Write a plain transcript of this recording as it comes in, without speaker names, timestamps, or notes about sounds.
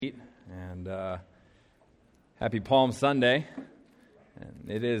And happy Palm Sunday.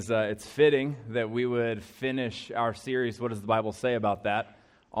 And it's fitting that we would finish our series, What Does the Bible Say About That,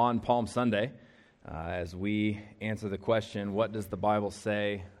 on Palm Sunday, as we answer the question, what does the Bible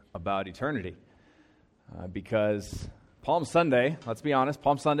say about eternity? Because Palm Sunday, let's be honest,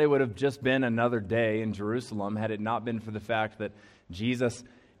 Palm Sunday would have just been another day in Jerusalem had it not been for the fact that Jesus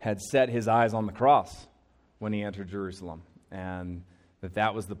had set his eyes on the cross when he entered Jerusalem, and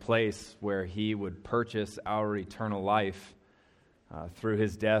that was the place where he would purchase our eternal life through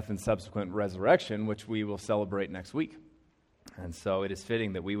his death and subsequent resurrection, which we will celebrate next week. And so it is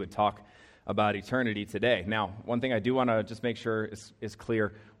fitting that we would talk about eternity today. Now, one thing I do want to just make sure is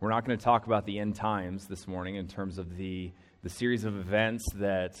clear, we're not going to talk about the end times this morning in terms of the series of events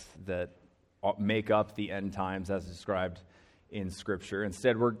that make up the end times as described in Scripture.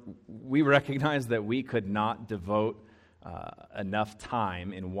 Instead, we recognize that we could not devote enough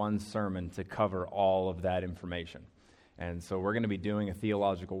time in one sermon to cover all of that information. And so we're going to be doing a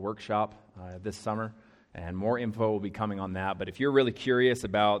theological workshop this summer, and more info will be coming on that. But if you're really curious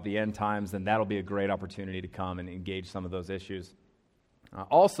about the end times, then that'll be a great opportunity to come and engage some of those issues.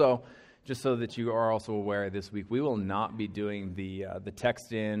 Also, just so that you are also aware, this week we will not be doing the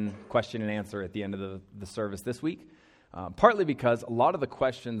text-in question and answer at the end of the service this week. Partly because a lot of the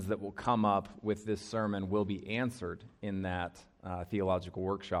questions that will come up with this sermon will be answered in that theological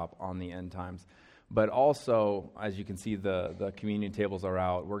workshop on the end times. But also, as you can see, the communion tables are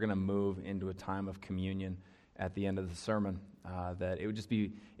out. We're going to move into a time of communion at the end of the sermon. That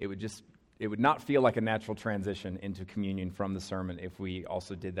it would not feel like a natural transition into communion from the sermon if we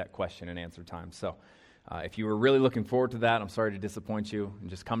also did that question and answer time. So, if you were really looking forward to that, I'm sorry to disappoint you. And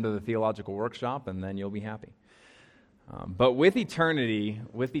just come to the theological workshop, and then you'll be happy. But with eternity,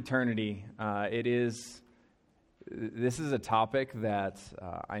 this is a topic that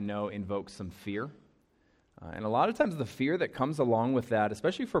I know invokes some fear. And a lot of times the fear that comes along with that,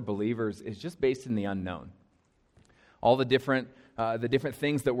 especially for believers, is just based in the unknown. All the different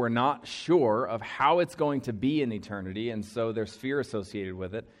things that we're not sure of how it's going to be in eternity, and so there's fear associated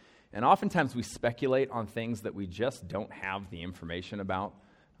with it. And oftentimes we speculate on things that we just don't have the information about.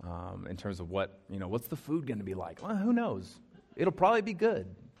 In terms of what's the food going to be like? Well, who knows? It'll probably be good.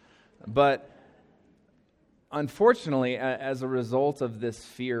 But unfortunately, as a result of this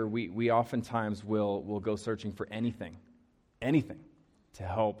fear, we oftentimes will go searching for anything to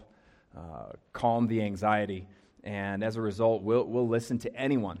help calm the anxiety. And as a result, we'll listen to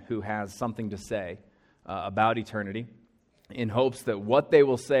anyone who has something to say about eternity in hopes that what they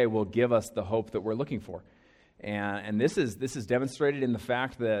will say will give us the hope that we're looking for. And this is demonstrated in the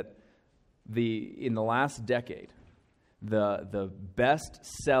fact that in the last decade, the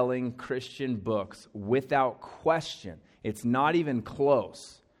best-selling Christian books, without question, it's not even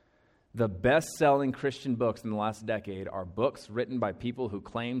close. The best-selling Christian books in the last decade are books written by people who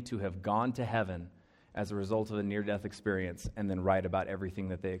claim to have gone to heaven as a result of a near-death experience and then write about everything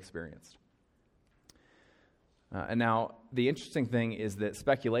that they experienced. And now, the interesting thing is that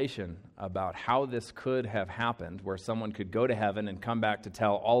speculation about how this could have happened, where someone could go to heaven and come back to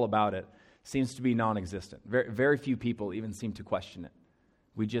tell all about it, seems to be non-existent. Very, very few people even seem to question it.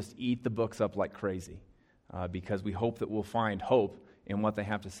 We just eat the books up like crazy because we hope that we'll find hope in what they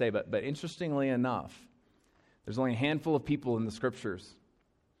have to say. But interestingly enough, there's only a handful of people in the Scriptures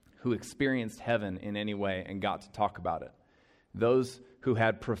who experienced heaven in any way and got to talk about it. Those who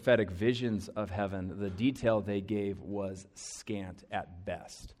had prophetic visions of heaven, the detail they gave was scant at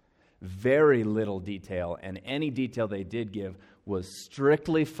best. Very little detail, and any detail they did give was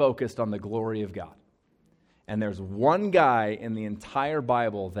strictly focused on the glory of God. And there's one guy in the entire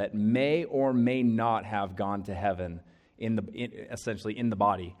Bible that may or may not have gone to heaven, essentially in the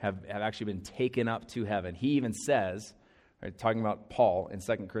body, have actually been taken up to heaven. He even says, talking about Paul in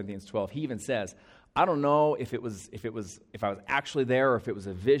 2 Corinthians 12, he even says, I don't know if I was actually there or if it was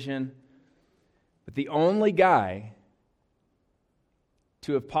a vision, but the only guy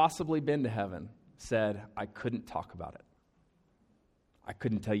to have possibly been to heaven said, I couldn't talk about it. I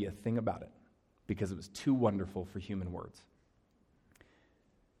couldn't tell you a thing about it because it was too wonderful for human words.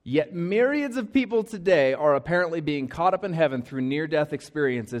 Yet myriads of people today are apparently being caught up in heaven through near-death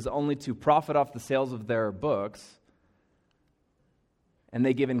experiences only to profit off the sales of their books, and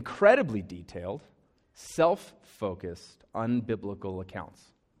they give incredibly detailed, self-focused, unbiblical accounts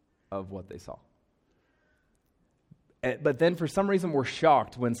of what they saw. But then for some reason we're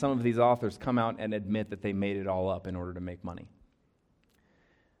shocked when some of these authors come out and admit that they made it all up in order to make money.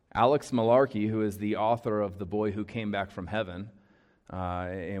 Alex Malarkey, who is the author of The Boy Who Came Back from Heaven,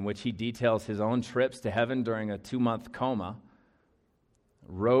 in which he details his own trips to heaven during a 2-month coma,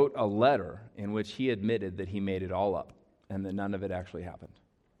 wrote a letter in which he admitted that he made it all up and that none of it actually happened.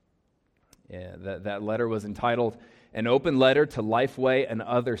 That letter was entitled An Open Letter to Lifeway and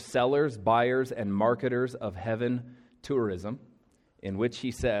Other Sellers, Buyers, and Marketers of Heaven Tourism, in which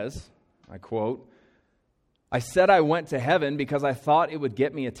he says, I quote, "I said I went to heaven because I thought it would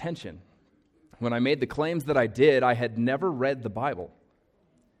get me attention. When I made the claims that I did, I had never read the Bible.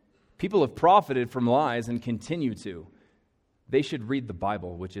 People have profited from lies and continue to. They should read the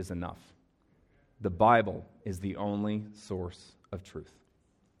Bible, which is enough. The Bible is the only source of truth."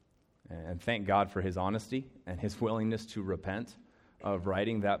 And thank God for his honesty and his willingness to repent of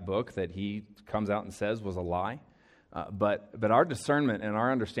writing that book that he comes out and says was a lie. But our discernment and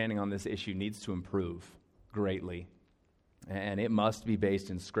our understanding on this issue needs to improve greatly. And it must be based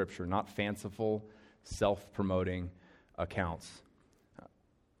in Scripture, not fanciful, self-promoting accounts.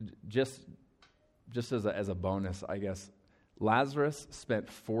 Just as a bonus, I guess, Lazarus spent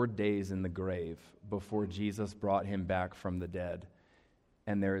 4 days in the grave before Jesus brought him back from the dead.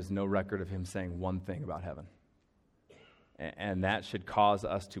 And there is no record of him saying one thing about heaven. And that should cause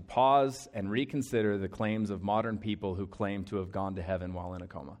us to pause and reconsider the claims of modern people who claim to have gone to heaven while in a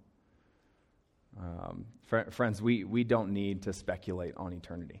coma. Friends, we don't need to speculate on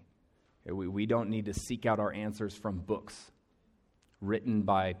eternity. We don't need to seek out our answers from books written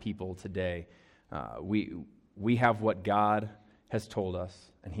by people today. We have what God has told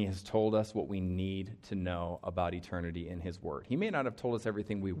us, and he has told us what we need to know about eternity in his word. He may not have told us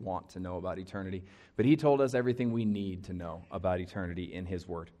everything we want to know about eternity, but he told us everything we need to know about eternity in his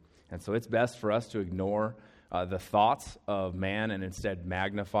word. And so it's best for us to ignore the thoughts of man and instead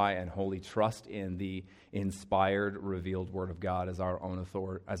magnify and wholly trust in the inspired, revealed word of God as our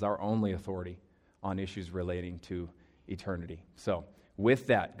only authority on issues relating to eternity. So with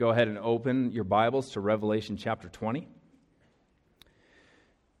that, go ahead and open your Bibles to Revelation chapter 20.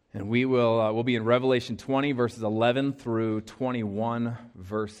 And we'll be in Revelation 20, verses 11 through 21,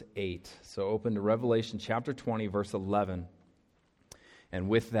 verse 8. So open to Revelation chapter 20, verse 11. And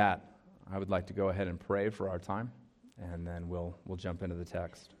with that, I would like to go ahead and pray for our time, and then we'll jump into the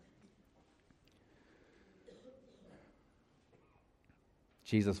text.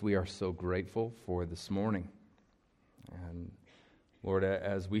 Jesus, we are so grateful for this morning. And Lord,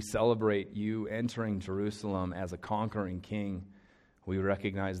 as we celebrate you entering Jerusalem as a conquering king, we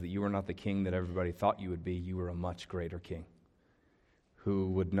recognize that you are not the king that everybody thought you would be. You are a much greater king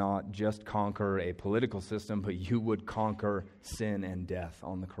who would not just conquer a political system, but you would conquer sin and death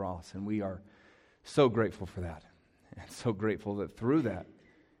on the cross. And we are so grateful for that. And so grateful that through that,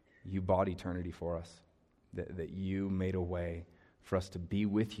 you bought eternity for us, that you made a way for us to be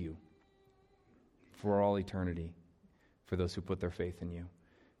with you for all eternity, for those who put their faith in you.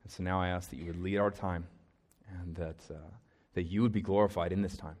 And so now I ask that you would lead our time, and that you would be glorified in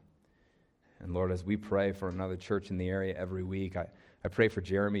this time. And Lord, as we pray for another church in the area every week, I pray for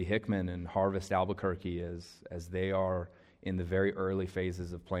Jeremy Hickman and Harvest Albuquerque as they are in the very early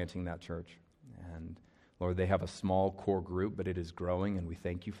phases of planting that church. And Lord, they have a small core group, but it is growing, and we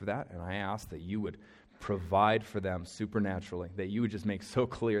thank you for that. And I ask that you would provide for them supernaturally, that you would just make so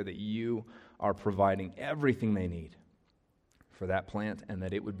clear that you are providing everything they need for that plant, and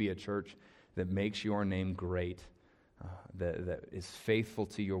that it would be a church that makes your name great, that is faithful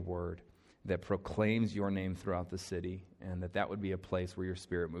to your word, that proclaims your name throughout the city, and that would be a place where your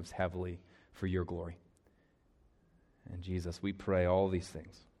Spirit moves heavily for your glory. And Jesus, we pray all these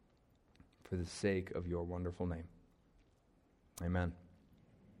things for the sake of your wonderful name. Amen.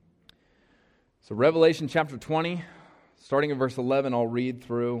 So Revelation chapter 20, starting in verse 11, I'll read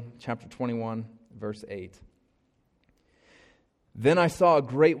through chapter 21, verse 8. Then I saw a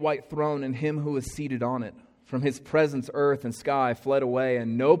great white throne and him who was seated on it. From his presence, earth and sky fled away,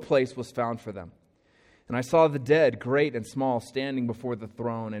 and no place was found for them. And I saw the dead, great and small, standing before the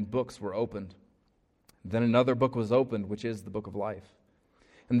throne, and books were opened. Then another book was opened, which is the book of life.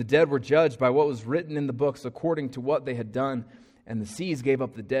 And the dead were judged by what was written in the books according to what they had done, and the seas gave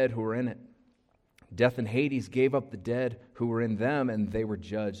up the dead who were in it. Death and Hades gave up the dead who were in them, and they were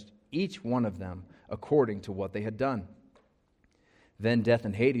judged, each one of them, according to what they had done. Then death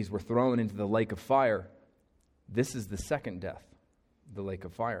and Hades were thrown into the lake of fire. This is the second death, the lake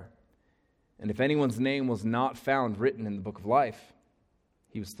of fire. And if anyone's name was not found written in the book of life,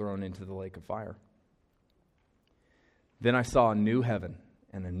 he was thrown into the lake of fire. Then I saw a new heaven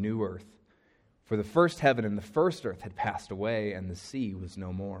and a new earth, for the first heaven and the first earth had passed away, and the sea was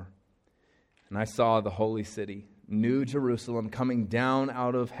no more. And I saw the holy city, New Jerusalem, coming down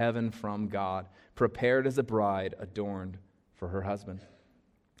out of heaven from God, prepared as a bride adorned for her husband.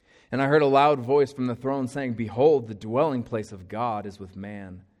 And I heard a loud voice from the throne saying, "Behold, the dwelling place of God is with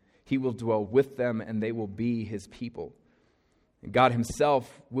man. He will dwell with them, and they will be his people. And God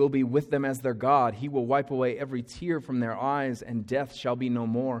himself will be with them as their God. He will wipe away every tear from their eyes, and death shall be no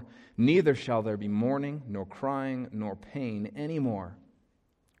more. Neither shall there be mourning, nor crying, nor pain any more,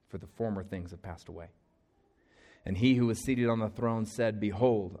 for the former things have passed away." And he who was seated on the throne said,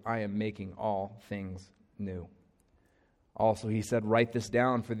 "Behold, I am making all things new." Also he said, "Write this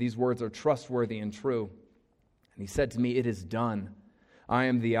down, for these words are trustworthy and true." And he said to me, "It is done. I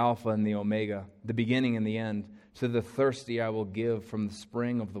am the Alpha and the Omega, the beginning and the end. To the thirsty I will give from the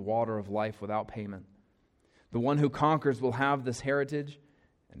spring of the water of life without payment. The one who conquers will have this heritage,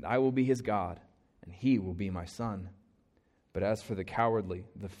 and I will be his God, and he will be my son. But as for the cowardly,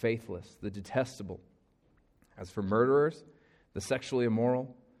 the faithless, the detestable, as for murderers, the sexually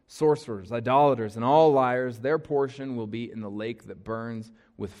immoral, sorcerers, idolaters, and all liars, their portion will be in the lake that burns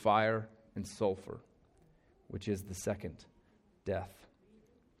with fire and sulfur, which is the second death."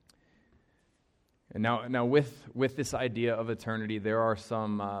 And now with this idea of eternity, there are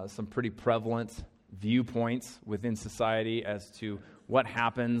some pretty prevalent viewpoints within society as to what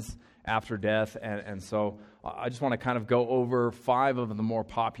happens after death. And so I just want to kind of go over 5 of the more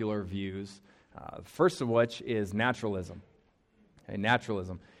popular views. First of which is naturalism. Okay,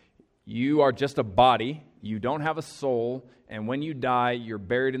 naturalism. You are just a body. You don't have a soul. And when you die, you're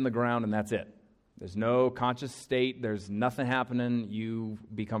buried in the ground, and that's it. There's no conscious state. There's nothing happening. You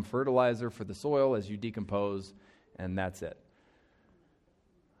become fertilizer for the soil as you decompose, and that's it.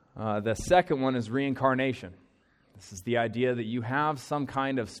 The second one is reincarnation. This is the idea that you have some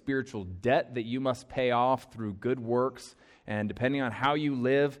kind of spiritual debt that you must pay off through good works. And depending on how you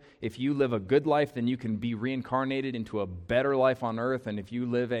live, if you live a good life, then you can be reincarnated into a better life on earth. And if you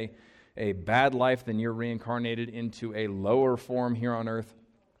live a bad life, then you're reincarnated into a lower form here on earth.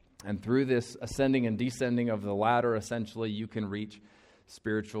 And through this ascending and descending of the ladder, essentially, you can reach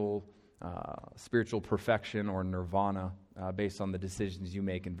spiritual perfection or nirvana based on the decisions you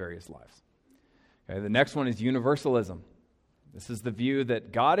make in various lives. Okay, the next one is universalism. This is the view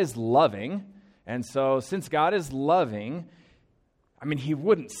that God is loving, and so since God is loving, he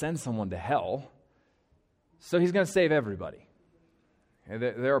wouldn't send someone to hell, so he's going to save everybody. Okay,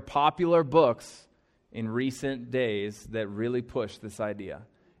 there are popular books in recent days that really push this idea.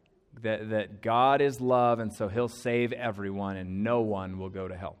 That God is love, and so he'll save everyone, and no one will go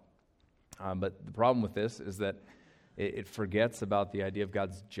to hell. But the problem with this is that it forgets about the idea of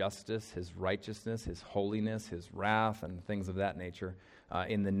God's justice, his righteousness, his holiness, his wrath, and things of that nature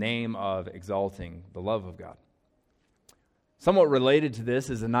in the name of exalting the love of God. Somewhat related to this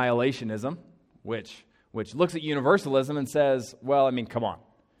is annihilationism, which looks at universalism and says, well, come on,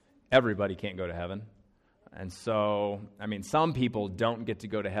 everybody can't go to heaven. And so, some people don't get to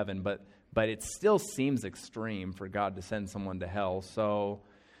go to heaven, but it still seems extreme for God to send someone to hell, so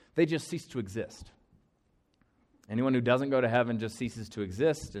they just cease to exist. Anyone who doesn't go to heaven just ceases to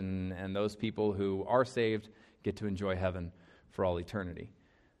exist, and those people who are saved get to enjoy heaven for all eternity.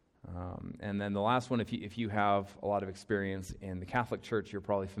 And then the last one, if you have a lot of experience in the Catholic Church, you're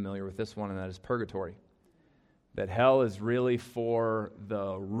probably familiar with this one, and that is purgatory. That hell is really for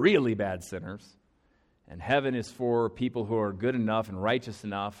the really bad sinners, and heaven is for people who are good enough and righteous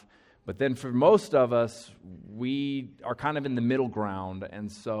enough. But then for most of us, we are kind of in the middle ground. And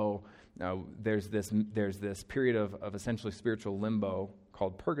so there's this period of essentially spiritual limbo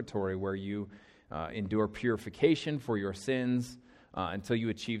called purgatory, where you endure purification for your sins until you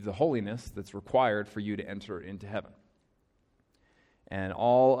achieve the holiness that's required for you to enter into heaven. And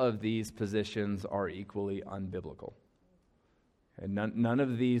all of these positions are equally unbiblical. And none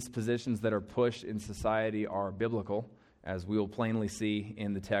of these positions that are pushed in society are biblical, as we will plainly see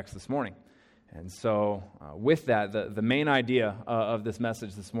in the text this morning. And so with that, the main idea of this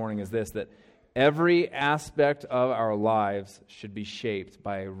message this morning is this, that every aspect of our lives should be shaped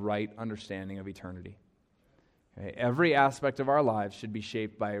by a right understanding of eternity. Okay? Every aspect of our lives should be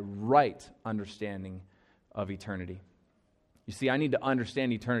shaped by a right understanding of eternity. You see, I need to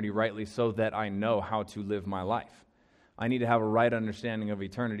understand eternity rightly so that I know how to live my life. I need to have a right understanding of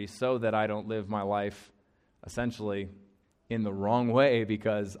eternity so that I don't live my life essentially in the wrong way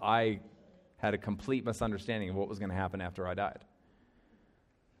because I had a complete misunderstanding of what was going to happen after I died.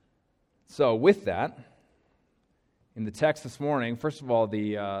 So with that, in the text this morning, first of all,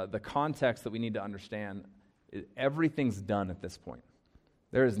 the context that we need to understand is everything's done at this point.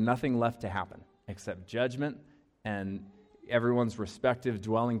 There is nothing left to happen except judgment and everyone's respective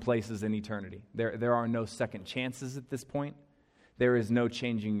dwelling places in eternity. There are no second chances at this point. There is no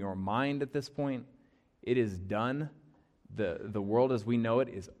changing your mind at this point. It is done. The world as we know it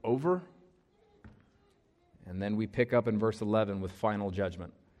is over. And then we pick up in verse 11 with final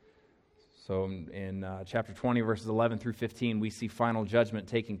judgment. So in chapter 20, verses 11 through 15, we see final judgment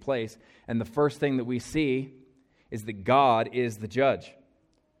taking place. And the first thing that we see is that God is the judge.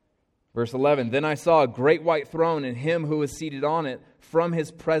 Verse 11, then I saw a great white throne and him who was seated on it. From his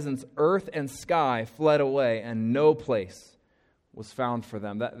presence, earth and sky fled away, and no place was found for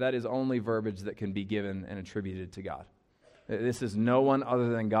them. That is only verbiage that can be given and attributed to God. This is no one other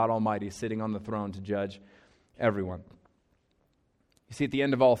than God Almighty sitting on the throne to judge everyone. You see, at the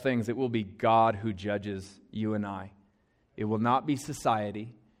end of all things, it will be God who judges you and I. It will not be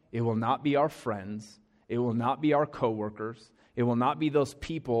society. It will not be our friends. It will not be our coworkers. It will not be those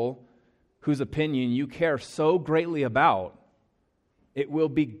people whose opinion you care so greatly about. It will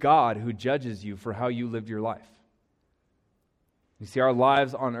be God who judges you for how you lived your life. You see, our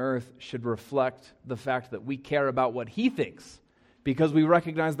lives on earth should reflect the fact that we care about what He thinks, because we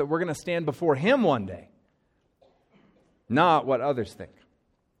recognize that we're going to stand before Him one day, not what others think.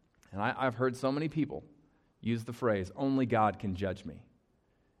 And I've heard so many people use the phrase, only God can judge me.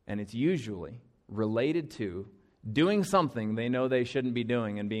 And it's usually related to doing something they know they shouldn't be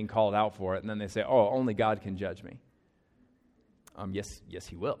doing and being called out for it. And then they say, oh, only God can judge me. Yes,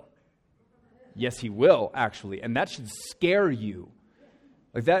 He will. Yes, He will, actually. And that should scare you.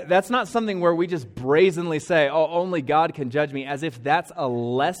 Like that's not something where we just brazenly say, oh, only God can judge me, as if that's a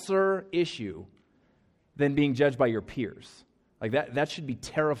lesser issue than being judged by your peers. Like that should be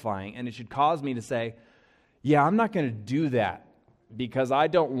terrifying, and it should cause me to say, yeah, I'm not going to do that because I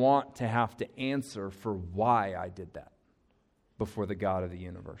don't want to have to answer for why I did that before the God of the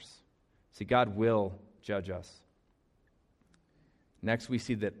universe. See, God will judge us. Next, we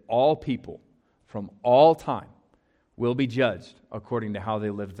see that all people from all time will be judged according to how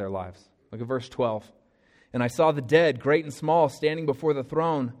they lived their lives. Look at verse 12. And I saw the dead, great and small, standing before the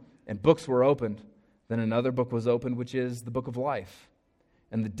throne, and books were opened. Then another book was opened, which is the book of life.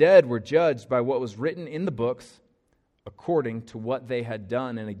 And the dead were judged by what was written in the books according to what they had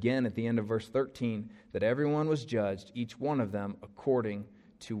done. And again, at the end of verse 13, that everyone was judged, each one of them, according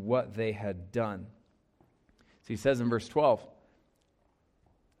to what they had done. So he says in verse 12,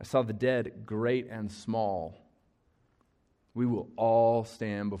 I saw the dead, great and small. We will all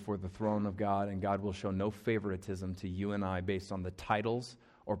stand before the throne of God, and God will show no favoritism to you and I based on the titles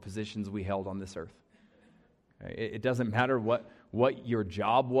or positions we held on this earth. It doesn't matter what your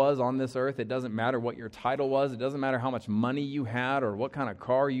job was on this earth. It doesn't matter what your title was. It doesn't matter how much money you had or what kind of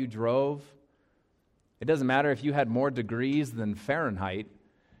car you drove. It doesn't matter if you had more degrees than Fahrenheit.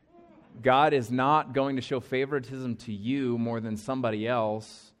 God is not going to show favoritism to you more than somebody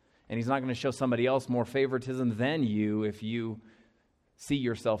else, and He's not going to show somebody else more favoritism than you if you see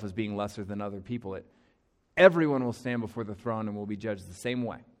yourself as being lesser than other people. Everyone will stand before the throne and will be judged the same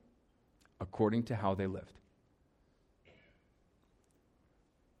way, according to how they lived.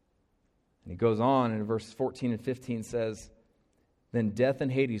 And he goes on in verses 14 and 15 says, then death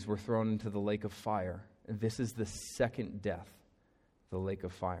and Hades were thrown into the lake of fire. And this is the second death, the lake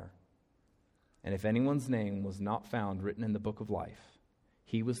of fire. And if anyone's name was not found written in the book of life,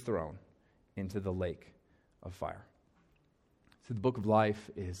 he was thrown into the lake of fire. So the book of life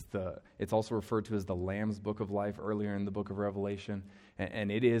it's also referred to as the Lamb's book of life earlier in the book of Revelation.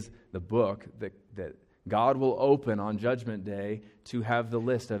 And it is the book that God will open on Judgment Day to have the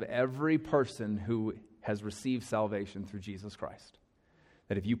list of every person who has received salvation through Jesus Christ.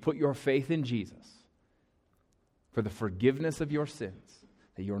 That if you put your faith in Jesus for the forgiveness of your sins,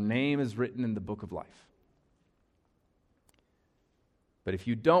 that your name is written in the book of life. But if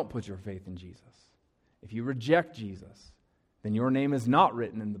you don't put your faith in Jesus, if you reject Jesus, then your name is not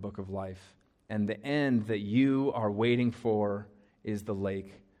written in the book of life, and the end that you are waiting for is the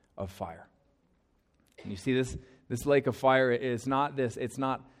lake of fire. And you see this lake of fire it's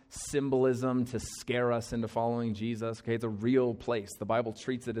not symbolism to scare us into following Jesus. Okay, it's a real place. The Bible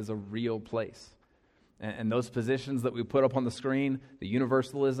treats it as a real place. And those positions that we put up on the screen, the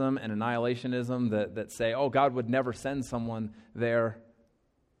universalism and annihilationism that say, oh, God would never send someone there.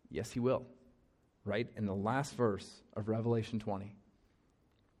 Yes, He will. Right? In the last verse of Revelation 20.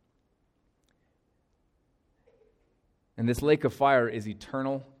 And this lake of fire is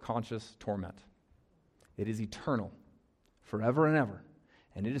eternal conscious torment. It is eternal, forever and ever.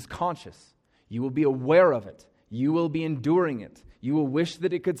 And it is conscious. You will be aware of it. You will be enduring it. You will wish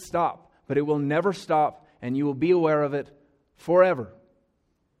that it could stop, but it will never stop, and you will be aware of it forever.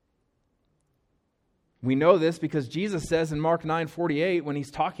 We know this because Jesus says in Mark 9:48, when He's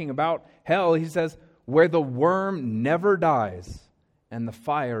talking about hell, He says, where the worm never dies and the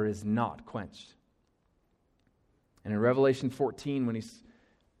fire is not quenched. And in Revelation 14, when he's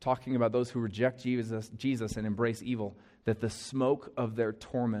talking about those who reject Jesus and embrace evil, that the smoke of their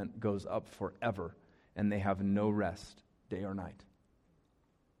torment goes up forever, and they have no rest, day or night.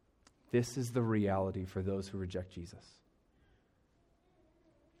 This is the reality for those who reject Jesus.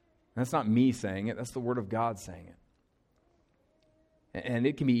 And that's not me saying it, that's the Word of God saying it. And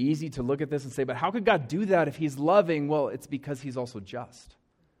it can be easy to look at this and say, but how could God do that if He's loving? Well, it's because He's also just.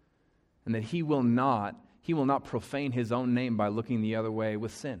 And that He will not profane His own name by looking the other way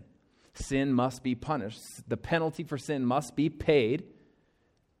with sin. Sin must be punished. The penalty for sin must be paid.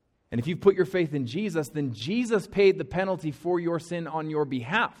 And if you've put your faith in Jesus, then Jesus paid the penalty for your sin on your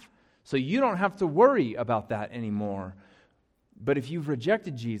behalf. So you don't have to worry about that anymore. But if you've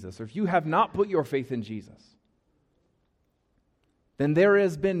rejected Jesus, or if you have not put your faith in Jesus, then there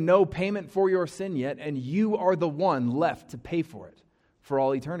has been no payment for your sin yet, and you are the one left to pay for it for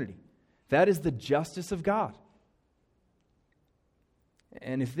all eternity. That is the justice of God.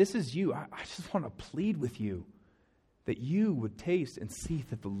 And if this is you, I just want to plead with you that you would taste and see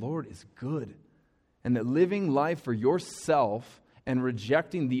that the Lord is good, and that living life for yourself and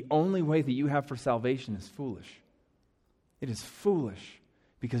rejecting the only way that you have for salvation is foolish. It is foolish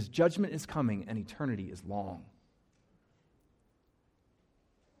because judgment is coming and eternity is long.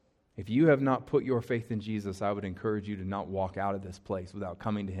 If you have not put your faith in Jesus, I would encourage you to not walk out of this place without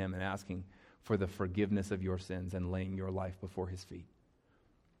coming to Him and asking for the forgiveness of your sins and laying your life before His feet.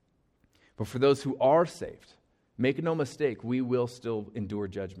 But for those who are saved, make no mistake, we will still endure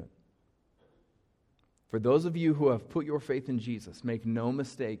judgment. For those of you who have put your faith in Jesus, make no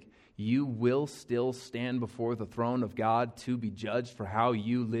mistake, you will still stand before the throne of God to be judged for how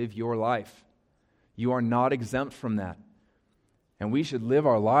you live your life. You are not exempt from that. And we should live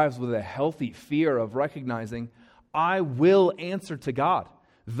our lives with a healthy fear of recognizing, I will answer to God.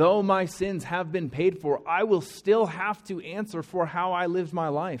 Though my sins have been paid for, I will still have to answer for how I lived my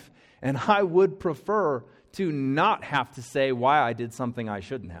life. And I would prefer to not have to say why I did something I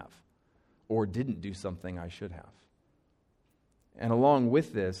shouldn't have, or didn't do something I should have. And along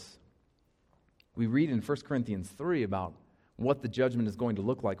with this, we read in 1 Corinthians 3 about what the judgment is going to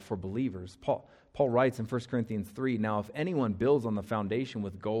look like for believers. Paul writes in 1 Corinthians 3, now if anyone builds on the foundation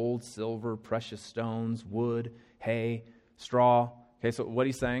with gold, silver, precious stones, wood, hay, straw. Okay, so what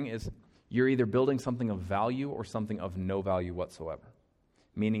he's saying is you're either building something of value or something of no value whatsoever.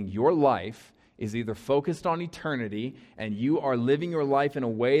 Meaning your life is either focused on eternity and you are living your life in a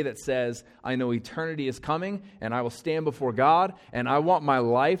way that says, I know eternity is coming and I will stand before God and I want my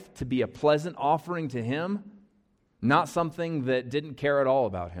life to be a pleasant offering to Him, not something that didn't care at all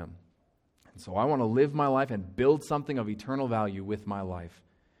about Him. And so I want to live my life and build something of eternal value with my life.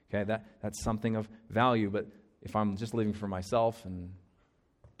 Okay, that's something of value, but if I'm just living for myself and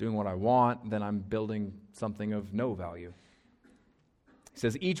doing what I want, then I'm building something of no value. He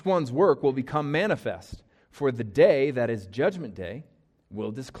says, each one's work will become manifest, for the day, that is Judgment Day,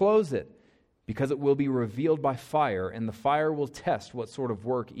 will disclose it, because it will be revealed by fire, and the fire will test what sort of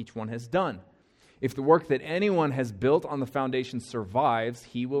work each one has done. If the work that anyone has built on the foundation survives,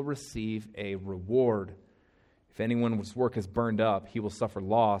 he will receive a reward. If anyone's work is burned up, he will suffer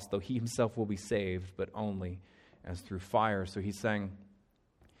loss, though he himself will be saved, but only as through fire. So he's saying,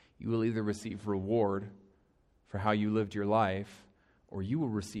 you will either receive reward for how you lived your life, or you will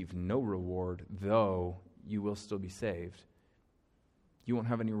receive no reward, though you will still be saved. You won't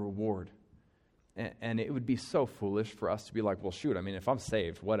have any reward. And it would be so foolish for us to be like, well, shoot, I mean, if I'm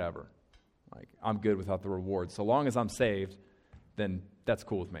saved, whatever. Like, I'm good without the reward. So long as I'm saved, then that's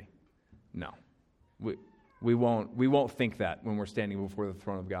cool with me. No. We won't think that when we're standing before the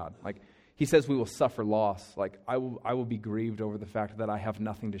throne of God. Like, he says we will suffer loss. Like, I will be grieved over the fact that I have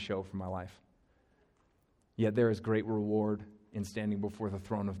nothing to show for my life. Yet there is great reward in standing before the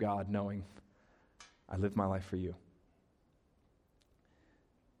throne of God, knowing I live my life for you.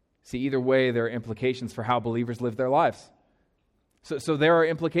 See, either way, there are implications for how believers live their lives. So there are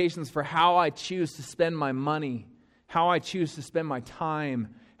implications for how I choose to spend my money, how I choose to spend my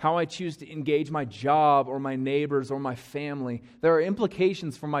time, how I choose to engage my job or my neighbors or my family. There are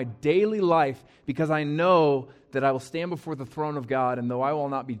implications for my daily life because I know that I will stand before the throne of God, and though I will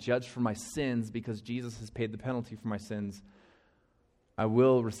not be judged for my sins because Jesus has paid the penalty for my sins, I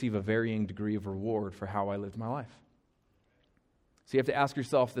will receive a varying degree of reward for how I lived my life. So you have to ask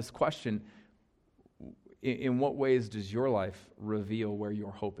yourself this question: in what ways does your life reveal where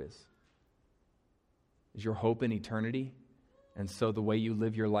your hope is? Is your hope in eternity? And so the way you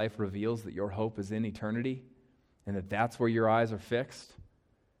live your life reveals that your hope is in eternity and that that's where your eyes are fixed?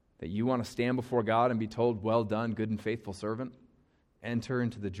 That you want to stand before God and be told, well done, good and faithful servant, enter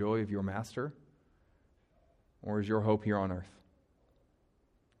into the joy of your master? Or is your hope here on earth?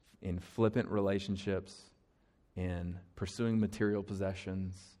 In flippant relationships, in pursuing material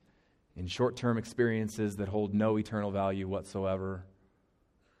possessions, in short-term experiences that hold no eternal value whatsoever.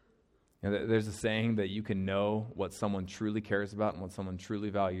 There's a saying that you can know what someone truly cares about and what someone truly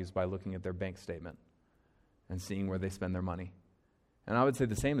values by looking at their bank statement and seeing where they spend their money. And I would say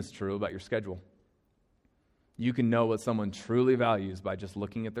the same is true about your schedule. You can know what someone truly values by just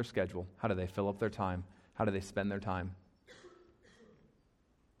looking at their schedule. How do they fill up their time? How do they spend their time?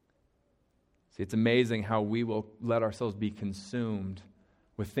 See, it's amazing how we will let ourselves be consumed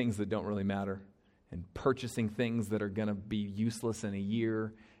with things that don't really matter and purchasing things that are going to be useless in a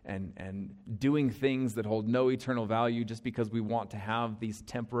year and doing things that hold no eternal value just because we want to have these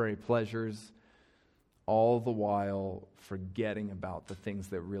temporary pleasures, all the while forgetting about the things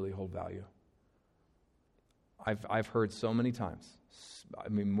that really hold value. I've heard so many times,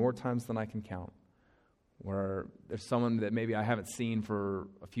 more times than I can count, where there's someone that maybe I haven't seen for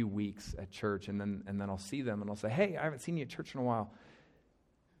a few weeks at church, and then I'll see them and I'll say, "Hey, I haven't seen you at church in a while."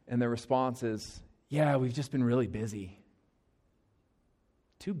 And their response is, "Yeah, we've just been really busy."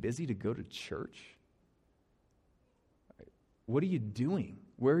 Too busy to go to church? What are you doing?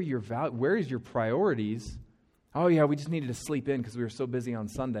 Where is your priorities? "Oh yeah, we just needed to sleep in because we were so busy on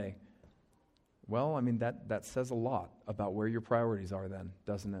Sunday." Well, I mean, that says a lot about where your priorities are then,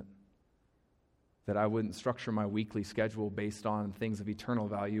 doesn't it? That I wouldn't structure my weekly schedule based on things of eternal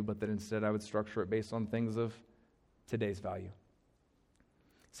value, but that instead I would structure it based on things of today's value.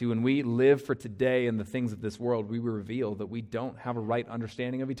 See, when we live for today and the things of this world, we reveal that we don't have a right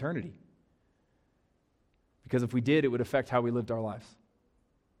understanding of eternity. Because if we did, it would affect how we lived our lives.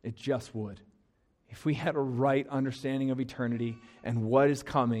 It just would. If we had a right understanding of eternity and what is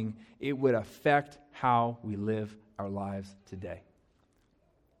coming, it would affect how we live our lives today.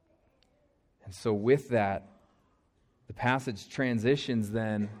 And so with that, the passage transitions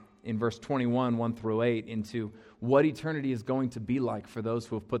then in verse 21, 1 through 8, into what eternity is going to be like for those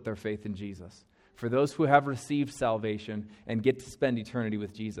who have put their faith in Jesus. For those who have received salvation and get to spend eternity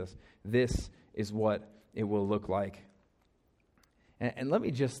with Jesus, this is what it will look like. And let me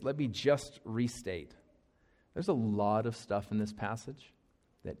just restate. There's a lot of stuff in this passage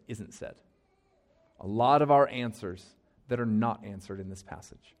that isn't said. A lot of our answers that are not answered in this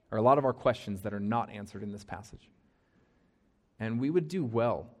passage, or a lot of our questions that are not answered in this passage. And we would do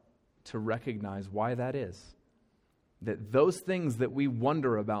well to recognize why that is. That those things that we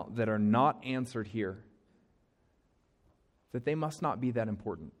wonder about that are not answered here, that they must not be that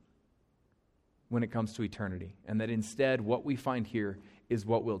important when it comes to eternity. And that instead, what we find here is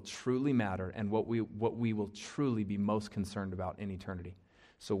what will truly matter and what we will truly be most concerned about in eternity.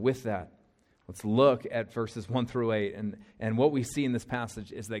 So with that, let's look at verses 1 through 8. And what we see in this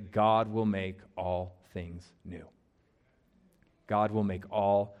passage is that God will make all things new. God will make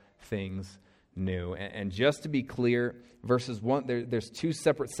all things new. And just to be clear, verses 1, there's two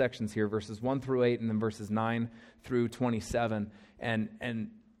separate sections here, verses 1 through 8 and then verses 9 through 27.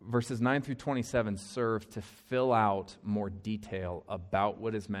 And verses 9 through 27 serve to fill out more detail about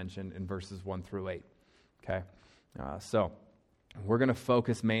what is mentioned in verses 1 through 8. Okay? So we're going to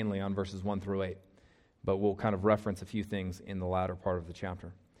focus mainly on verses 1 through 8, but we'll kind of reference a few things in the latter part of the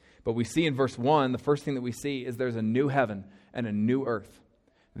chapter. But we see in verse 1, the first thing that we see is there's a new heaven and a new earth.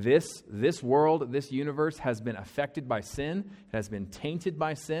 This world, this universe has been affected by sin. It has been tainted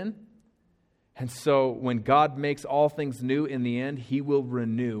by sin. And so when God makes all things new in the end, He will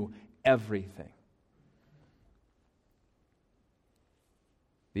renew everything.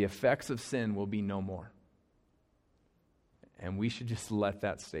 The effects of sin will be no more. And we should just let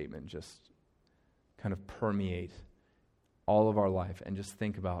that statement just kind of permeate all of our life and just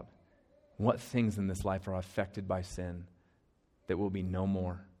think about what things in this life are affected by sin that will be no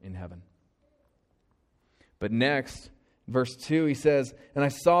more in heaven. But next, verse 2, he says, "And I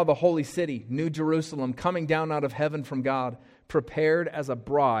saw the holy city, New Jerusalem, coming down out of heaven from God, prepared as a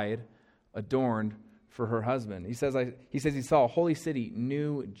bride adorned for her husband." He says he saw a holy city,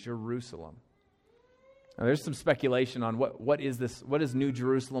 New Jerusalem. Now, there's some speculation on what is this? What is New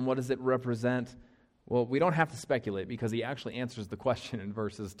Jerusalem? What does it represent? Well, we don't have to speculate because he actually answers the question in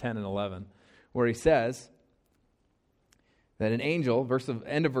verses 10 and 11, where he says that an angel,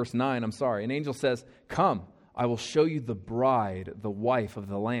 end of verse 9, an angel says, "Come, I will show you the bride, the wife of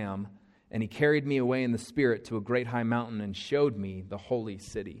the Lamb." And he carried me away in the Spirit to a great high mountain and showed me the holy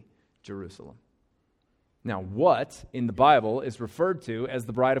city, Jerusalem. Now, what in the Bible is referred to as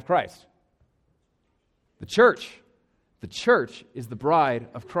the bride of Christ? The church. The church is the bride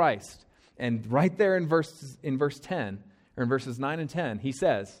of Christ. And right there in verse 10, or in verses 9 and 10, he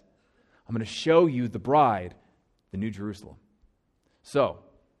says, "I'm going to show you the bride, the New Jerusalem. So,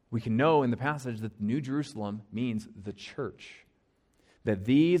 we can know in the passage that the New Jerusalem means the church. That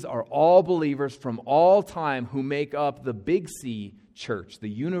these are all believers from all time who make up the Big C church, the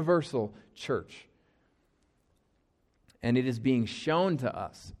universal church. And it is being shown to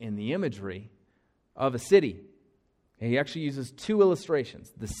us in the imagery of a city. And he actually uses two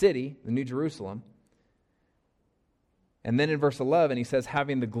illustrations. The city, the New Jerusalem. And then in verse 11 he says,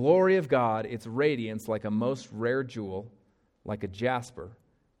 having the glory of God, its radiance like a most rare jewel, like a jasper,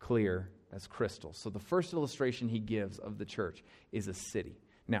 clear as crystal. So the first illustration he gives of the church is a city.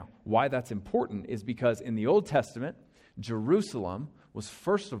 Now, why that's important is because in the Old Testament, Jerusalem was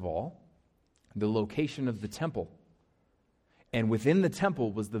first of all the location of the temple. And within the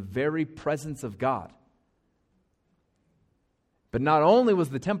temple was the very presence of God. But not only was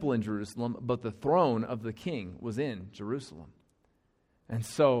the temple in Jerusalem, but the throne of the king was in Jerusalem. And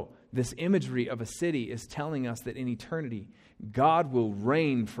so this imagery of a city is telling us that in eternity, God will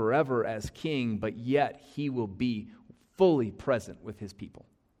reign forever as king, but yet he will be fully present with his people.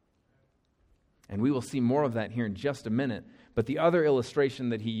 And we will see more of that here in just a minute. But the other illustration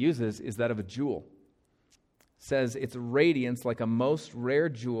that he uses is that of a jewel. It says its radiance like a most rare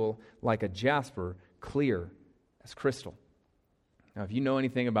jewel, like a jasper, clear as crystal. Now, if you know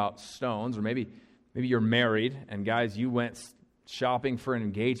anything about stones, or maybe you're married, and guys, you went shopping for an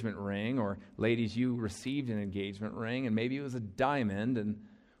engagement ring, or ladies, you received an engagement ring, and maybe it was a diamond, and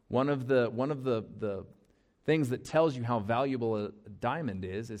one of the things that tells you how valuable a diamond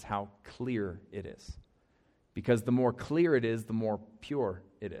is how clear it is. Because the more clear it is, the more pure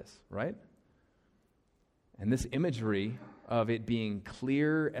it is, right? And this imagery of it being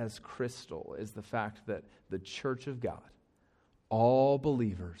clear as crystal is the fact that the church of God, all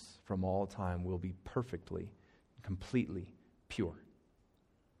believers from all time, will be perfectly, completely pure.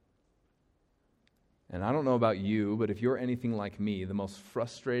 And I don't know about you, but if you're anything like me, the most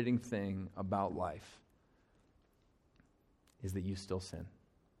frustrating thing about life is that you still sin,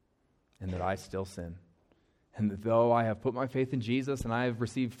 and that I still sin. And that though I have put my faith in Jesus and I have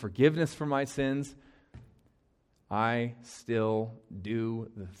received forgiveness for my sins, I still do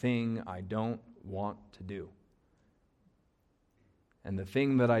the thing I don't want to do. And the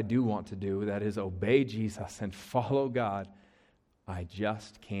thing that I do want to do, that is obey Jesus and follow God, I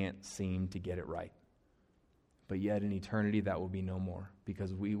just can't seem to get it right. But yet in eternity that will be no more,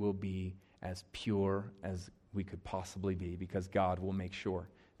 because we will be as pure as we could possibly be, because God will make sure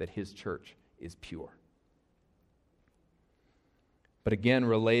that his church is pure. But again,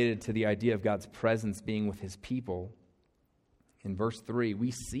 related to the idea of God's presence being with his people, in verse 3,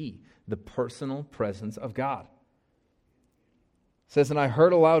 we see the personal presence of God. It says, and I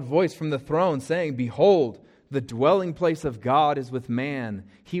heard a loud voice from the throne saying, behold, the dwelling place of God is with man.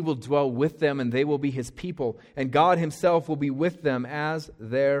 He will dwell with them, and they will be his people, and God himself will be with them as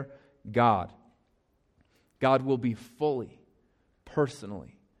their God. God will be fully,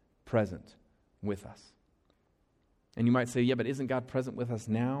 personally present with us. And you might say, yeah, but isn't God present with us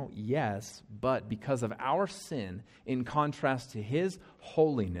now? Yes, but because of our sin, in contrast to his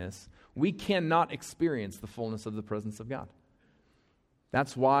holiness, we cannot experience the fullness of the presence of God.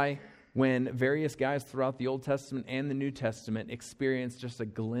 That's why when various guys throughout the Old Testament and the New Testament experienced just a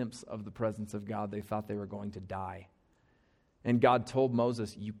glimpse of the presence of God, they thought they were going to die. And God told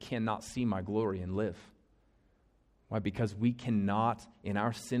Moses, you cannot see my glory and live. Why? Because we cannot, in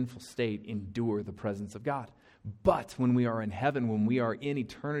our sinful state, endure the presence of God. But when we are in heaven, when we are in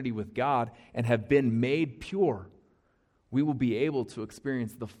eternity with God and have been made pure, we will be able to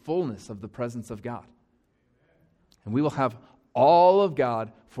experience the fullness of the presence of God. And we will have all of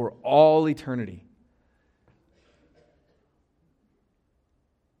God for all eternity.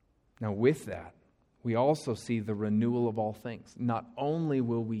 Now with that, we also see the renewal of all things. Not only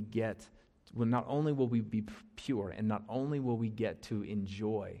will we be pure, and not only will we get to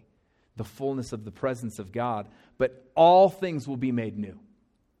enjoy the fullness of the presence of God, but all things will be made new.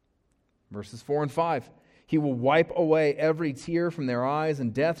 Verses 4 and 5. He will wipe away every tear from their eyes,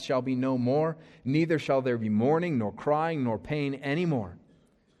 and death shall be no more. Neither shall there be mourning, nor crying, nor pain anymore.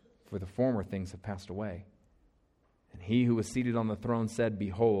 For the former things have passed away. And he who was seated on the throne said,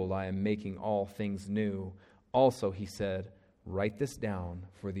 behold, I am making all things new. Also he said, write this down,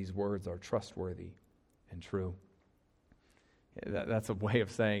 for these words are trustworthy and true. That's a way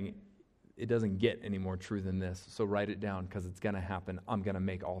of saying it doesn't get any more true than this. So write it down, because it's going to happen. I'm going to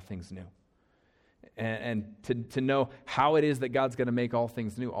make all things new. And to know how it is that God's going to make all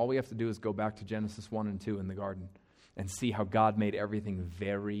things new, all we have to do is go back to Genesis 1 and 2 in the garden and see how God made everything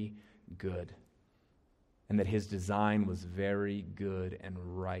very good, and that his design was very good and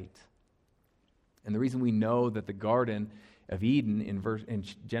right. And the reason we know that the Garden of Eden in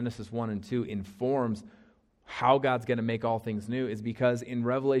Genesis 1 and 2 informs how God's going to make all things new is because in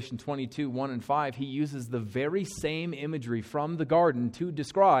Revelation 22, 1 and 5, he uses the very same imagery from the garden to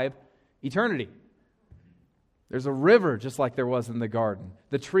describe eternity. There's a river just like there was in the garden.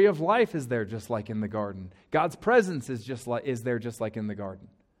 The tree of life is there just like in the garden. God's presence is there just like in the garden.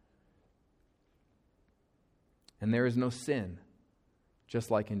 And there is no sin, just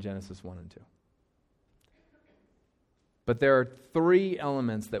like in Genesis 1 and 2. But there are three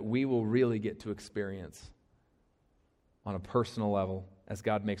elements that we will really get to experience on a personal level as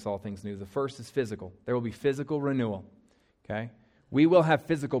God makes all things new. The first is physical. There will be physical renewal. Okay? We will have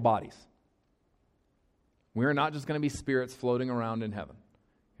physical bodies. We're not just going to be spirits floating around in heaven.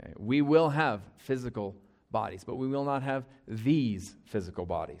 Okay? We will have physical bodies, but we will not have these physical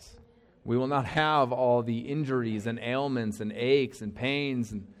bodies. We will not have all the injuries and ailments and aches and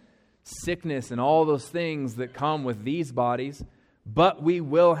pains and sickness and all those things that come with these bodies, but we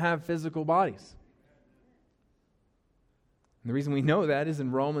will have physical bodies. And the reason we know that is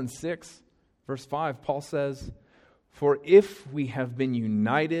in Romans 6, verse 5, Paul says, "For if we have been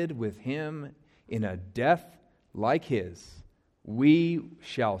united with him in a death like his, we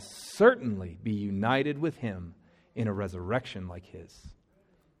shall certainly be united with him in a resurrection like his."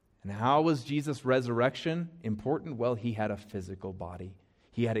 And how was Jesus' resurrection important? Well, he had a physical body.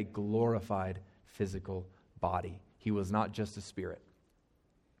 He had a glorified physical body. He was not just a spirit.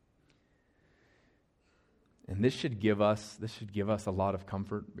 And this should give us a lot of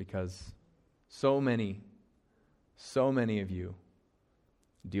comfort because so many of you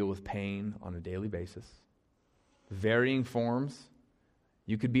deal with pain on a daily basis. Varying forms.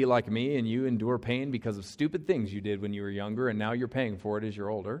 You could be like me and you endure pain because of stupid things you did when you were younger and now you're paying for it as you're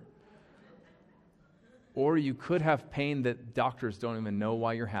older. Or you could have pain that doctors don't even know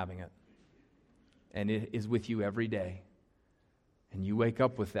why you're having it. And it is with you every day. And you wake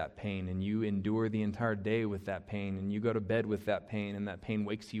up with that pain and you endure the entire day with that pain and you go to bed with that pain and that pain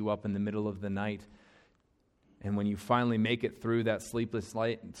wakes you up in the middle of the night. And when you finally make it through that sleepless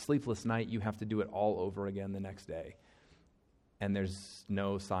night, you have to do it all over again the next day. And there's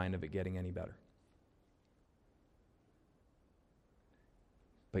no sign of it getting any better.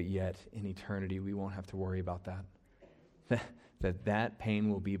 But yet, in eternity, we won't have to worry about that. that pain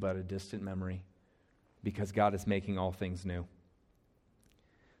will be but a distant memory because God is making all things new.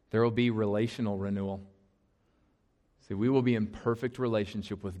 There will be relational renewal. See, we will be in perfect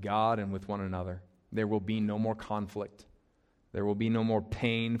relationship with God and with one another. There will be no more conflict. There will be no more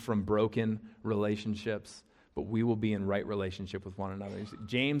pain from broken relationships, but we will be in right relationship with one another.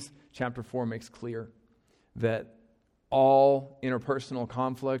 James chapter 4 makes clear that all interpersonal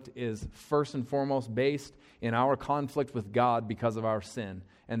conflict is first and foremost based in our conflict with God because of our sin,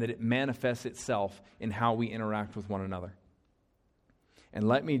 and that it manifests itself in how we interact with one another. And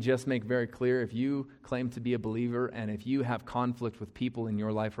let me just make very clear, if you claim to be a believer and if you have conflict with people in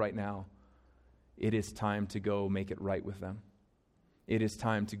your life right now, it is time to go make it right with them. It is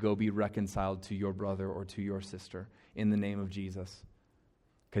time to go be reconciled to your brother or to your sister in the name of Jesus.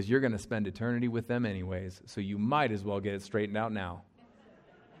 Because you're going to spend eternity with them anyways, so you might as well get it straightened out now.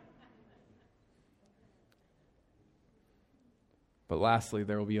 But lastly,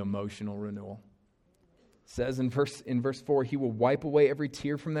 there will be emotional renewal. It says in verse 4, "He will wipe away every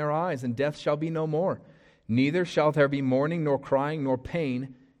tear from their eyes, and death shall be no more. Neither shall there be mourning, nor crying, nor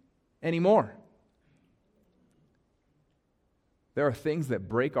pain anymore." There are things that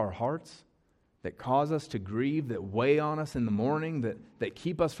break our hearts, that cause us to grieve, that weigh on us in the morning, that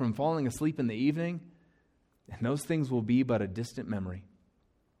keep us from falling asleep in the evening. And those things will be but a distant memory.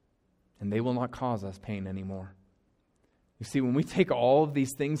 And they will not cause us pain anymore. You see, when we take all of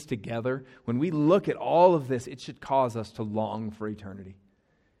these things together, when we look at all of this, it should cause us to long for eternity.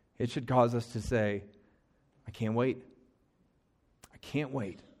 It should cause us to say, I can't wait. I can't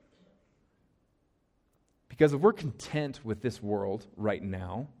wait. Because if we're content with this world right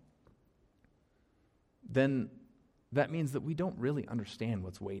now, then that means that we don't really understand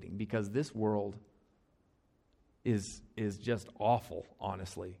what's waiting, because this world is just awful,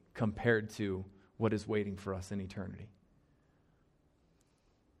 honestly, compared to what is waiting for us in eternity.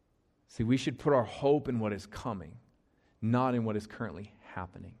 See, we should put our hope in what is coming, not in what is currently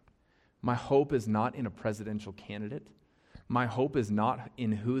happening. My hope is not in a presidential candidate. My hope is not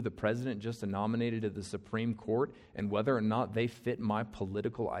in who the president just nominated to the Supreme Court and whether or not they fit my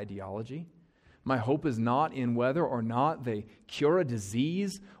political ideology. My hope is not in whether or not they cure a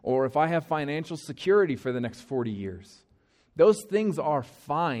disease or if I have financial security for the next 40 years. Those things are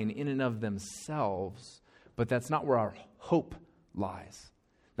fine in and of themselves, but that's not where our hope lies.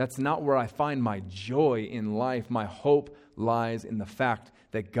 That's not where I find my joy in life. My hope lies in the fact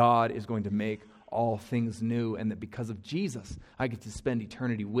that God is going to make all things new, and that because of Jesus, I get to spend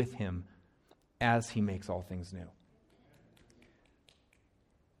eternity with him as he makes all things new.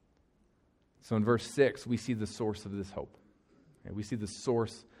 So in verse 6, we see the source of this hope. Okay, we see the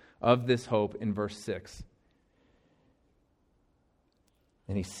source of this hope in verse 6.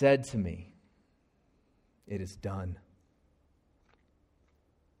 And he said to me, "It is done."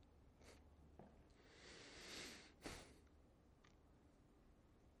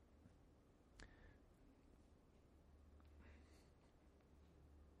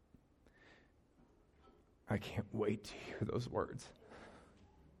 I can't wait to hear those words.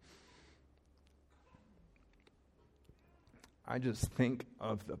 I just think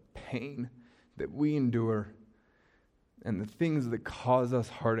of the pain that we endure and the things that cause us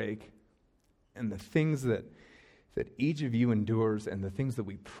heartache and the things that each of you endures and the things that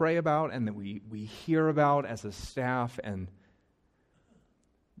we pray about and that we hear about as a staff and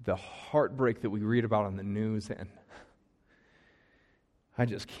the heartbreak that we read about on the news. And I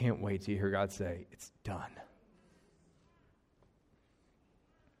just can't wait to hear God say, "It's done."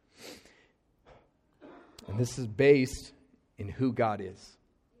 And this is based in who God is.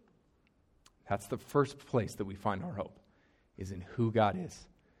 That's the first place that we find our hope, is in who God is.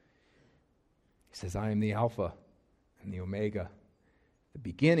 He says, "I am the Alpha and the Omega, the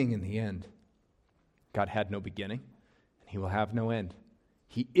beginning and the end." God had no beginning, and he will have no end.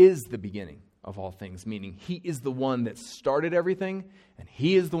 He is the beginning of all things, meaning he is the one that started everything, and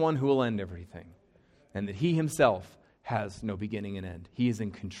he is the one who will end everything. And that he himself has no beginning and end. He is in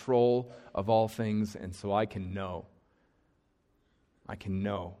control of all things, and so I can know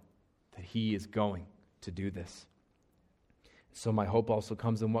that he is going to do this. So my hope also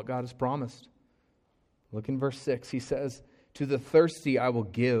comes in what God has promised. Look in verse 6. He says, "To the thirsty I will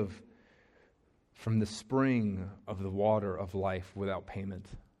give from the spring of the water of life without payment."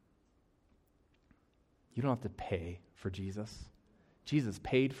 You don't have to pay for Jesus. Jesus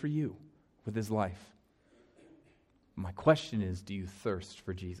paid for you with his life. My question is, do you thirst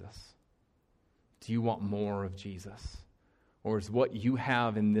for Jesus? Do you want more of Jesus? Or is what you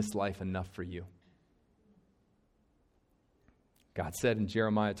have in this life enough for you? God said in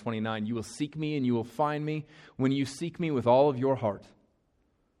Jeremiah 29, "You will seek me and you will find me when you seek me with all of your heart."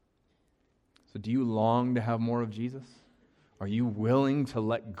 So do you long to have more of Jesus? Are you willing to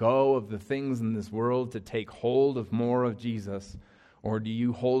let go of the things in this world to take hold of more of Jesus? Or do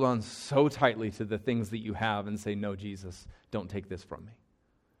you hold on so tightly to the things that you have and say, "No, Jesus, don't take this from me"?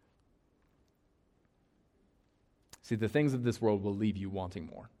 See, the things of this world will leave you wanting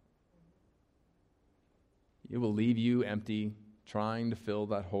more. It will leave you empty, trying to fill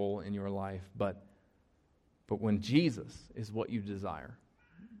that hole in your life. But when Jesus is what you desire,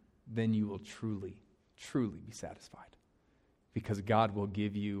 then you will truly, truly be satisfied. Because God will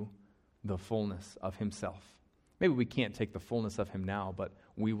give you the fullness of himself. Maybe we can't take the fullness of him now, but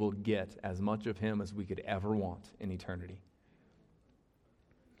we will get as much of him as we could ever want in eternity.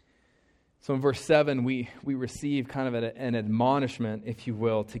 So in verse 7, we receive kind of an admonishment, if you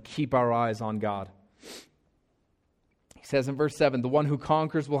will, to keep our eyes on God. He says in verse 7, "The one who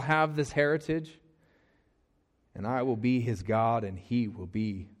conquers will have this heritage, and I will be his God, and he will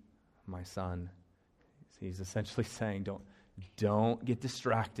be my son." He's essentially saying, don't get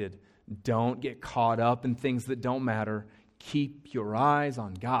distracted. Don't get caught up in things that don't matter. Keep your eyes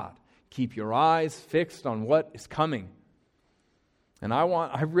on God. Keep your eyes fixed on what is coming. And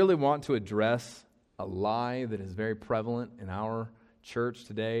I really want to address a lie that is very prevalent in our church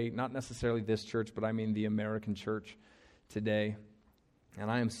today. Not necessarily this church, but I mean the American church today. And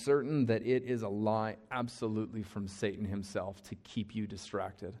I am certain that it is a lie absolutely from Satan himself to keep you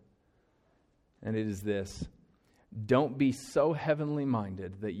distracted. And it is this: don't be so heavenly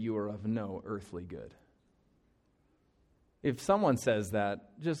minded that you are of no earthly good. If someone says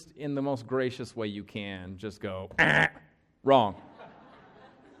that, just in the most gracious way you can, just go, wrong.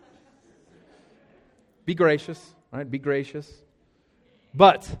 Be gracious, all right? Be gracious.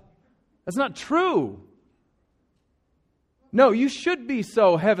 But that's not true. No, you should be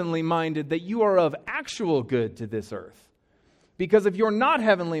so heavenly minded that you are of actual good to this earth. Because if you're not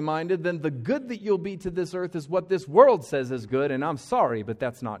heavenly minded, then the good that you'll be to this earth is what this world says is good, and I'm sorry, but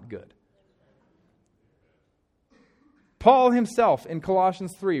that's not good. Paul himself in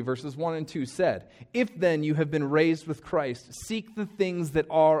Colossians 3, verses 1 and 2 said, "If then you have been raised with Christ, seek the things that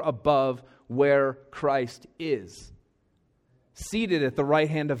are above where Christ is, seated at the right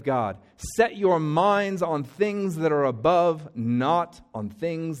hand of God. Set your minds on things that are above, not on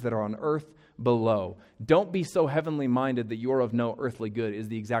things that are on earth below. Don't be so heavenly minded that you are of no earthly good is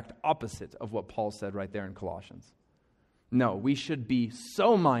the exact opposite of what Paul said right there in Colossians. No, we should be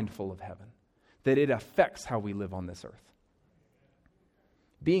so mindful of heaven that it affects how we live on this earth.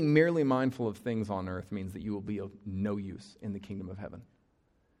 Being merely mindful of things on earth means that you will be of no use in the kingdom of heaven.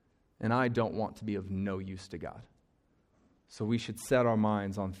 And I don't want to be of no use to God. So we should set our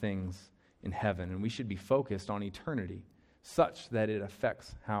minds on things in heaven, and we should be focused on eternity such that it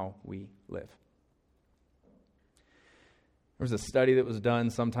affects how we live. There was a study that was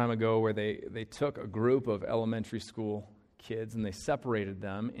done some time ago where they took a group of elementary school kids and they separated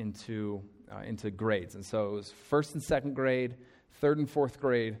them into grades. And so it was first and second grade, third and fourth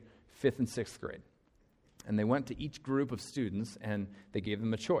grade, fifth and sixth grade. And they went to each group of students and they gave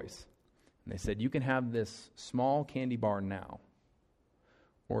them a choice. And they said, you can have this small candy bar now.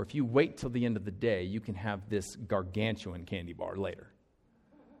 Or if you wait till the end of the day, you can have this gargantuan candy bar later.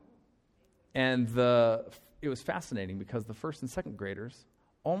 And it was fascinating because the first and second graders,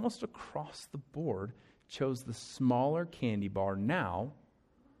 almost across the board, chose the smaller candy bar now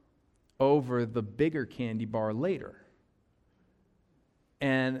over the bigger candy bar later.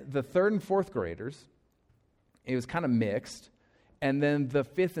 And the third and fourth graders, it was kind of mixed. And then the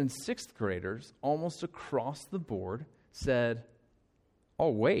fifth and sixth graders, almost across the board, said, oh,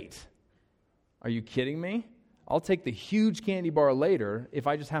 wait, are you kidding me? I'll take the huge candy bar later if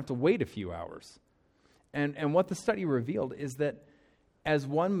I just have to wait a few hours. And what the study revealed is that as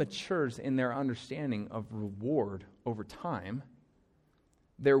one matures in their understanding of reward over time,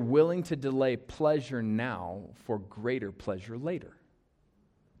 they're willing to delay pleasure now for greater pleasure later.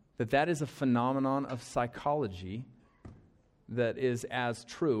 That is a phenomenon of psychology that is as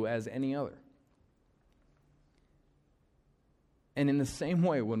true as any other. And in the same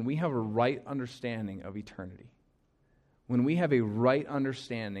way, when we have a right understanding of eternity, when we have a right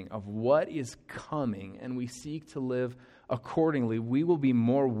understanding of what is coming and we seek to live accordingly, we will be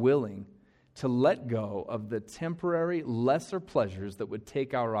more willing to let go of the temporary, lesser pleasures that would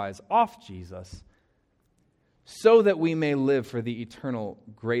take our eyes off Jesus so that we may live for the eternal,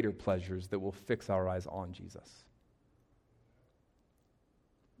 greater pleasures that will fix our eyes on Jesus.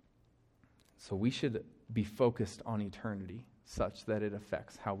 So we should be focused on eternity such that it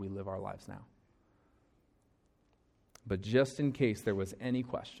affects how we live our lives now. But just in case there was any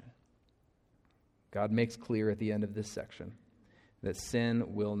question, God makes clear at the end of this section that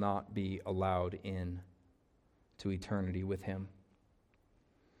sin will not be allowed in to eternity with him.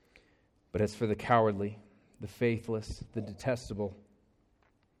 But as for the cowardly, the faithless, the detestable,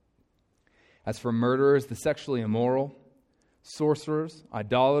 as for murderers, the sexually immoral, sorcerers,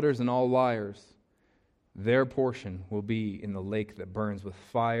 idolaters, and all liars, their portion will be in the lake that burns with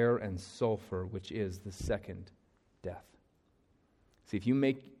fire and sulfur, which is the second death. See, if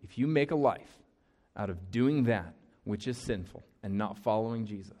you make a life out of doing that which is sinful and not following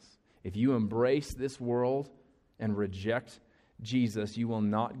Jesus, if you embrace this world and reject Jesus, you will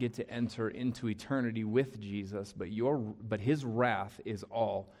not get to enter into eternity with Jesus, but his wrath is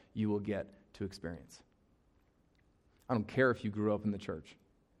all you will get to experience. I don't care if you grew up in the church.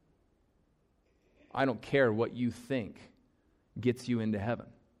 I don't care what you think gets you into heaven.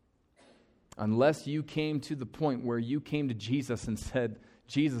 Unless you came to the point where you came to Jesus and said,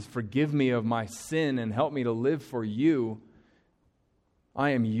 Jesus, forgive me of my sin and help me to live for you,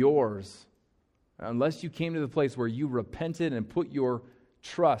 I am yours. Unless you came to the place where you repented and put your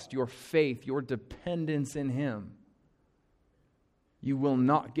trust, your faith, your dependence in him, you will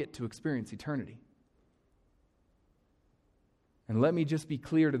not get to experience eternity. And let me just be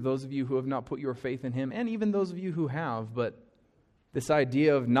clear to those of you who have not put your faith in him, and even those of you who have, but this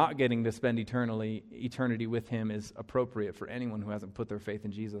idea of not getting to spend eternity with him is appropriate for anyone who hasn't put their faith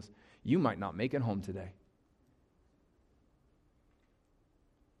in Jesus. You might not make it home today.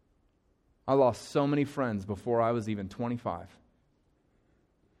 I lost so many friends before I was even 25.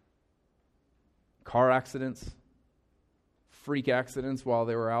 Car accidents, freak accidents while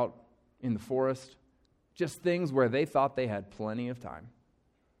they were out in the forest, just things where they thought they had plenty of time,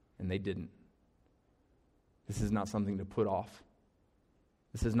 and they didn't. This is not something to put off.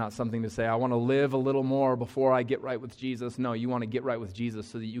 This is not something to say, I want to live a little more before I get right with Jesus. No, you want to get right with Jesus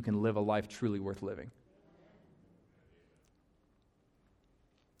so that you can live a life truly worth living.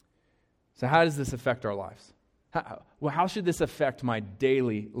 So how does this affect our lives? How should this affect my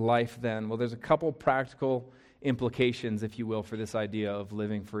daily life then? Well, there's a couple practical implications, if you will, for this idea of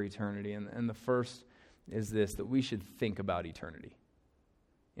living for eternity. And the first is this, that we should think about eternity.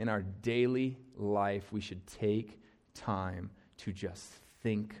 In our daily life, we should take time to just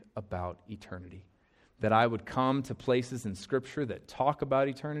think about eternity. That I would come to places in Scripture that talk about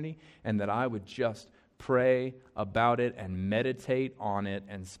eternity, and that I would just pray about it and meditate on it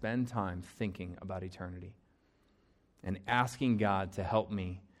and spend time thinking about eternity and asking God to help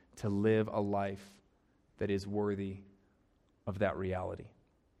me to live a life that is worthy of that reality.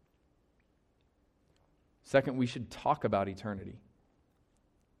 Second, we should talk about eternity.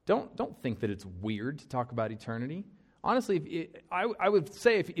 Don't think that it's weird to talk about eternity. Honestly, I would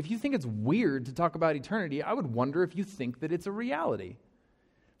say if you think it's weird to talk about eternity, I would wonder if you think that it's a reality.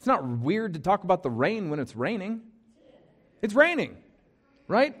 It's not weird to talk about the rain when it's raining. It's raining,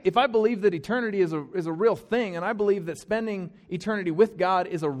 right? If I believe that eternity is a real thing, and I believe that spending eternity with God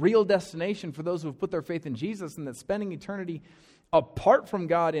is a real destination for those who have put their faith in Jesus, and that spending eternity apart from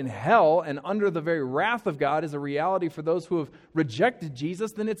God in hell and under the very wrath of God is a reality for those who have rejected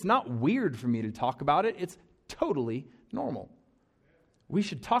Jesus, then it's not weird for me to talk about it. It's totally normal. We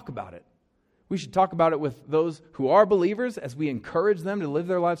should talk about it. We should talk about it with those who are believers as we encourage them to live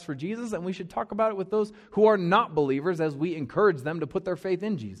their lives for Jesus, and we should talk about it with those who are not believers as we encourage them to put their faith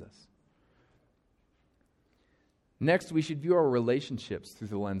in Jesus. Next, we should view our relationships through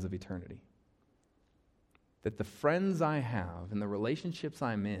the lens of eternity. That the friends I have and the relationships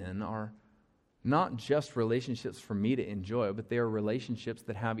I'm in are not just relationships for me to enjoy, but they are relationships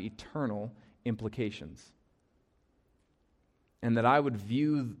that have eternal implications. And that I would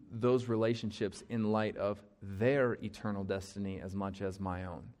view those relationships in light of their eternal destiny as much as my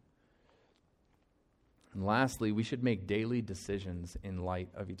own. And lastly, we should make daily decisions in light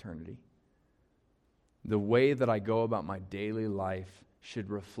of eternity. The way that I go about my daily life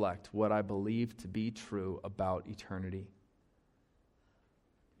should reflect what I believe to be true about eternity.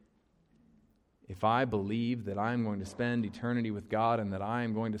 If I believe that I'm going to spend eternity with God and that I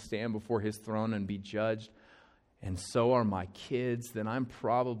am going to stand before His throne and be judged, and so are my kids, then I'm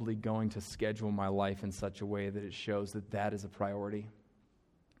probably going to schedule my life in such a way that it shows that that is a priority.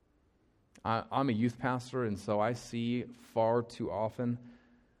 I'm a youth pastor, and so I see far too often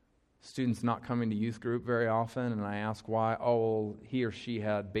students not coming to youth group very often, and I ask why. Oh, well, he or she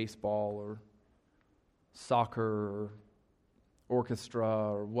had baseball or soccer or orchestra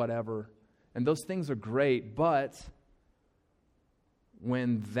or whatever. And those things are great, but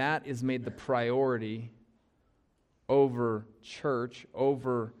when that is made the priority over church,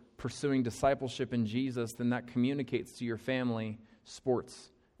 over pursuing discipleship in Jesus, then that communicates to your family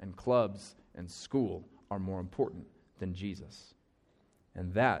sports and clubs and school are more important than Jesus.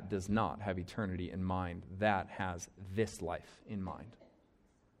 And that does not have eternity in mind. That has this life in mind.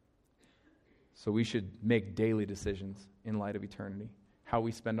 So we should make daily decisions in light of eternity. How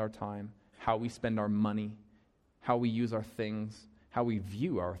we spend our time, how we spend our money, how we use our things, how we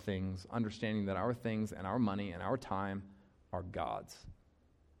view our things, understanding that our things and our money and our time are God's.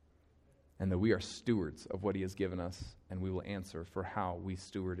 And that we are stewards of what He has given us, and we will answer for how we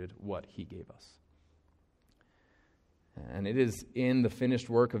stewarded what He gave us. And it is in the finished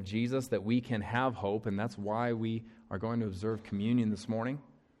work of Jesus that we can have hope, and that's why we are going to observe communion this morning.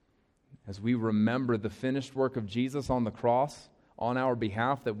 As we remember the finished work of Jesus on the cross on our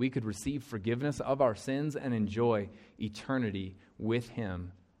behalf, that we could receive forgiveness of our sins and enjoy eternity with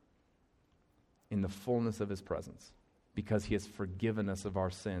Him in the fullness of His presence, because He has forgiven us of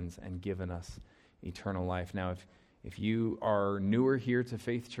our sins and given us eternal life. Now, if you are newer here to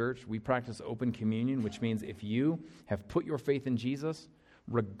Faith Church, we practice open communion, which means if you have put your faith in Jesus,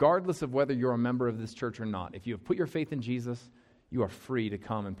 regardless of whether you're a member of this church or not, if you have put your faith in Jesus, you are free to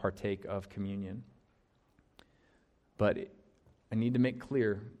come and partake of communion. But I need to make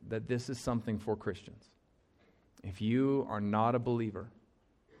clear that this is something for Christians. If you are not a believer,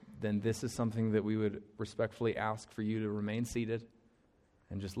 then this is something that we would respectfully ask for you to remain seated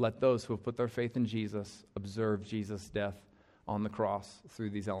and just let those who have put their faith in Jesus observe Jesus' death on the cross through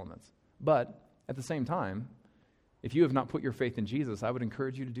these elements. But at the same time, if you have not put your faith in Jesus, I would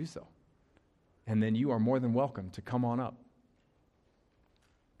encourage you to do so. And then you are more than welcome to come on up.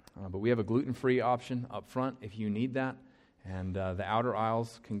 But we have a gluten-free option up front if you need that. And the outer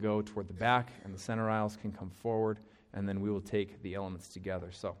aisles can go toward the back, and the center aisles can come forward, and then we will take the elements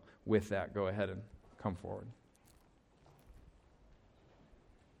together. So with that, go ahead and come forward.